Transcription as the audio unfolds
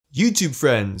YouTube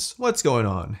friends, what's going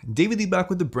on? David Lee back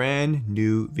with a brand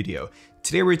new video.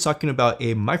 Today we're talking about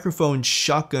a microphone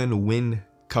shotgun wind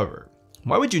cover.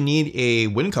 Why would you need a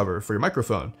wind cover for your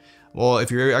microphone? Well,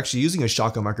 if you're actually using a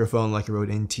shotgun microphone like a Rode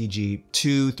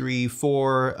NTG2, 3,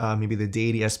 4, maybe the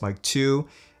Deity S-Mic 2,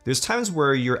 there's times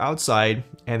where you're outside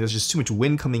and there's just too much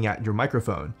wind coming at your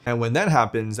microphone. And when that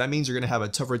happens, that means you're gonna have a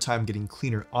tougher time getting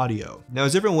cleaner audio. Now,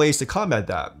 there's different ways to combat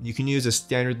that. You can use a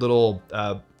standard little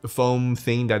foam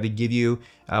thing that they give you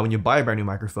when you buy a brand new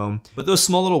microphone. But those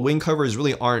small little wind covers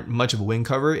really aren't much of a wind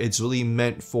cover. It's really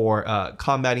meant for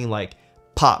combating like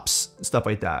pops, stuff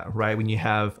like that, right? When you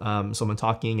have someone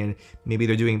talking and maybe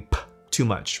they're doing too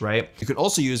much, right? You could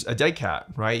also use a dead cat,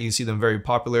 right? You see them very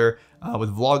popular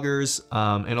with vloggers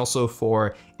and also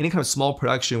for any kind of small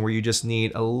production where you just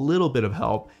need a little bit of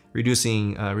help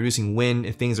reducing wind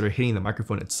and things that are hitting the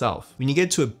microphone itself. When you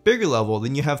get to a bigger level,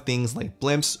 then you have things like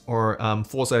blimps or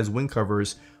full-size wind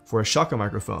covers for a shotgun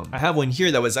microphone. I have one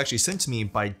here that was actually sent to me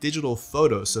by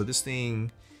Digitalfoto, so this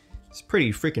thing it's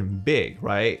pretty freaking big,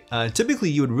 right? Typically,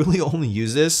 you would really only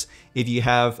use this if you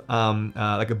have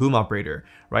like a boom operator,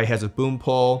 right? It has a boom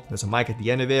pole, there's a mic at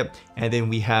the end of it, and then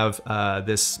we have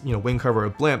this wind cover or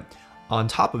blimp on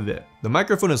top of it. The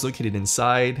microphone is located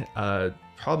inside,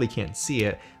 probably can't see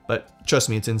it, but trust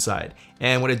me, it's inside.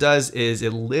 And what it does is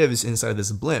it lives inside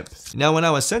this blimp. Now, when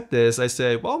I was sent this, I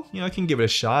said, well, I can give it a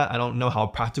shot. I don't know how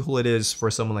practical it is for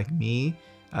someone like me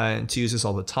to use this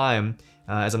all the time.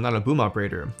 As I'm not a boom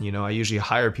operator, I usually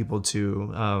hire people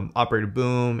to operate a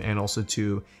boom and also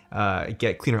to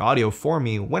get cleaner audio for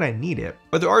me when I need it.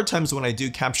 But there are times when I do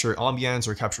capture ambience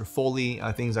or capture Foley,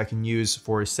 things I can use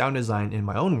for sound design in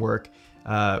my own work,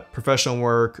 professional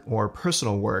work or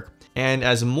personal work. And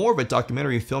as more of a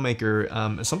documentary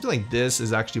filmmaker, something like this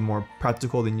is actually more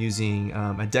practical than using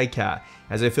a dead cat.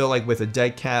 As I feel like with a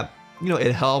dead cat,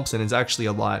 it helps and it's actually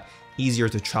a lot easier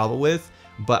to travel with.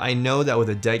 But I know that with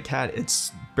a dead cat,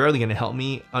 it's barely gonna help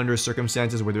me under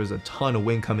circumstances where there's a ton of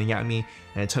wind coming at me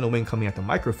and a ton of wind coming at the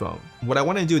microphone. What I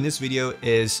wanna do in this video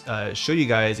is show you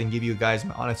guys and give you guys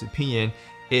my honest opinion.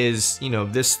 Is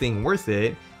this thing worth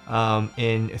it?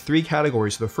 In 3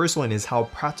 categories. So the first one is how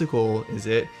practical is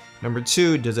it? Number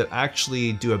 2, does it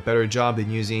actually do a better job than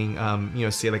using,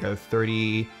 say like a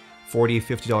 $30, $40,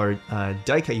 $50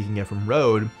 dead cat you can get from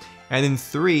Rode? And then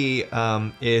 3,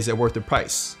 is it worth the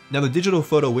price? Now the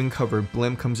Digitalfoto wind cover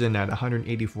blimp comes in at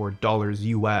 $184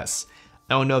 US.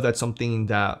 I don't know if that's something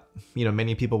that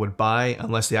many people would buy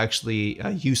unless they actually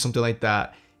use something like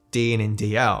that day in and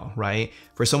day out, right?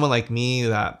 For someone like me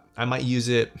that I might use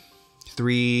it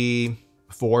 3,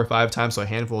 4, 5 times, so a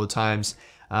handful of times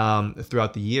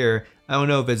throughout the year, I don't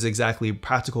know if it's exactly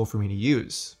practical for me to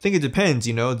use. I think it depends,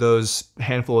 those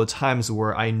handful of times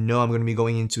where I know I'm going to be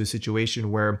going into a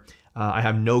situation where I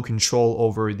have no control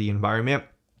over the environment,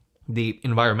 the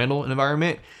environmental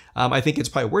environment. I think it's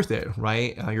probably worth it,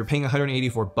 right? You're paying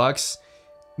 184 bucks.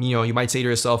 You might say to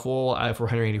yourself, well, for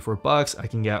 184 bucks, I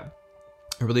can get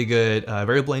a really good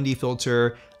variable ND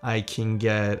filter. I can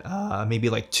get maybe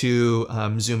like 2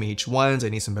 Zoom H1s. I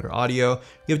need some better audio.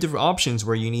 You have different options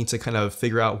where you need to kind of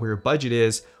figure out where your budget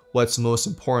is, what's most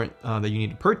important that you need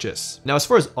to purchase. Now, as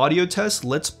far as audio tests,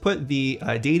 let's put the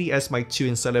Deity S-Mic 2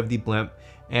 instead of the blimp.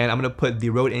 And I'm gonna put the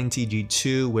Rode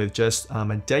NTG2 with just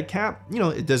a dead cat.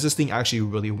 Does this thing actually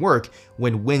really work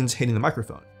when wind's hitting the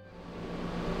microphone?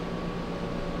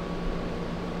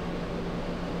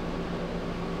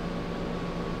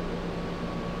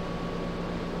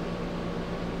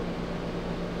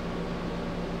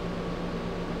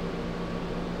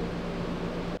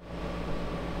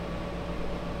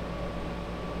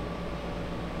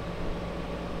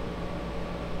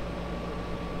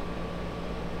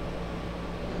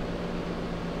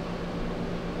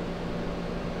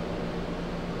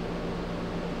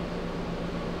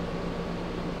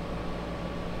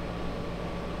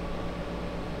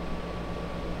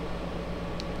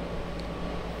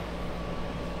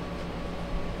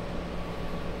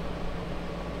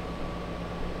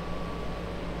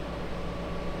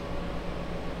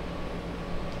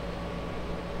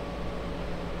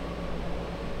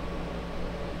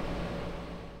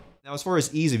 Now, as far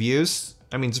as ease of use,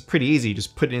 it's pretty easy.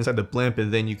 Just put it inside the blimp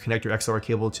and then you connect your XLR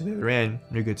cable to the other end,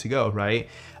 you're good to go, right?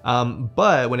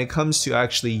 But when it comes to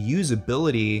actually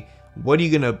usability, what are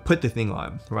you gonna put the thing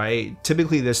on, right?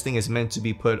 Typically, this thing is meant to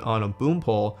be put on a boom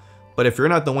pole, but if you're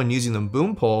not the one using the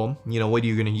boom pole, what are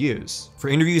you gonna use? For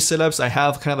interview setups, I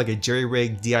have kind of like a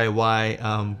jerry-rig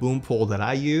DIY boom pole that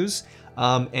I use.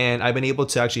 And I've been able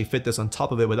to actually fit this on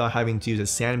top of it without having to use a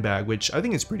sandbag, which I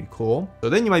think is pretty cool. So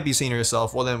then you might be saying to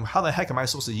yourself, well then how the heck am I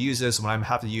supposed to use this when I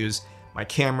have to use my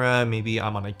camera, maybe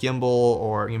I'm on a gimbal,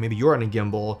 or maybe you're on a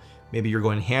gimbal, maybe you're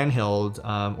going handheld,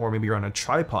 or maybe you're on a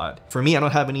tripod. For me, I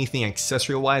don't have anything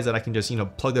accessory-wise that I can just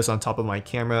plug this on top of my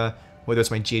camera, whether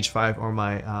it's my GH5 or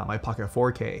my Pocket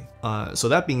 4K. So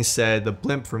that being said, the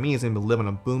blimp for me is gonna live on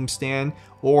a boom stand,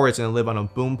 or it's gonna live on a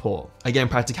boom pole. Again,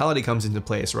 practicality comes into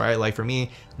place, right? Like for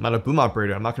me, I'm not a boom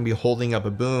operator. I'm not gonna be holding up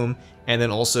a boom and then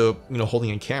also,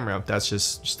 holding a camera. That's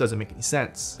just doesn't make any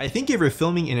sense. I think if you're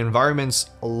filming in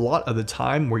environments a lot of the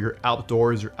time where you're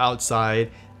outdoors, you're outside,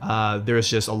 there's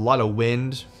just a lot of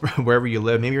wind wherever you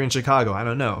live. Maybe you're in Chicago, I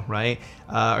don't know, right?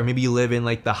 Or maybe you live in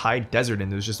like the high desert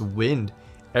and there's just wind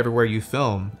everywhere you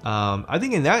film. I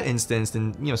think in that instance,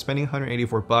 then spending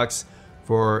 184 bucks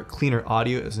for cleaner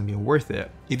audio is gonna be worth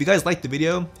it. If you guys liked the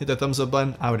video, hit the thumbs up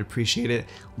button, I would appreciate it.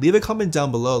 Leave a comment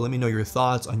down below, let me know your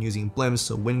thoughts on using blimps,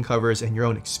 so wind covers, and your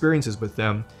own experiences with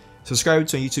them. Subscribe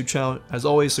to my YouTube channel as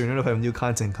always so you're notified of new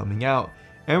content coming out.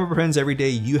 And remember friends, every day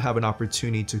you have an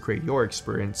opportunity to create your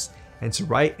experience and to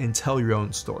write and tell your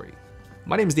own story.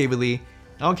 My name is David Lee,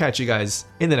 and I'll catch you guys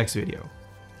in the next video.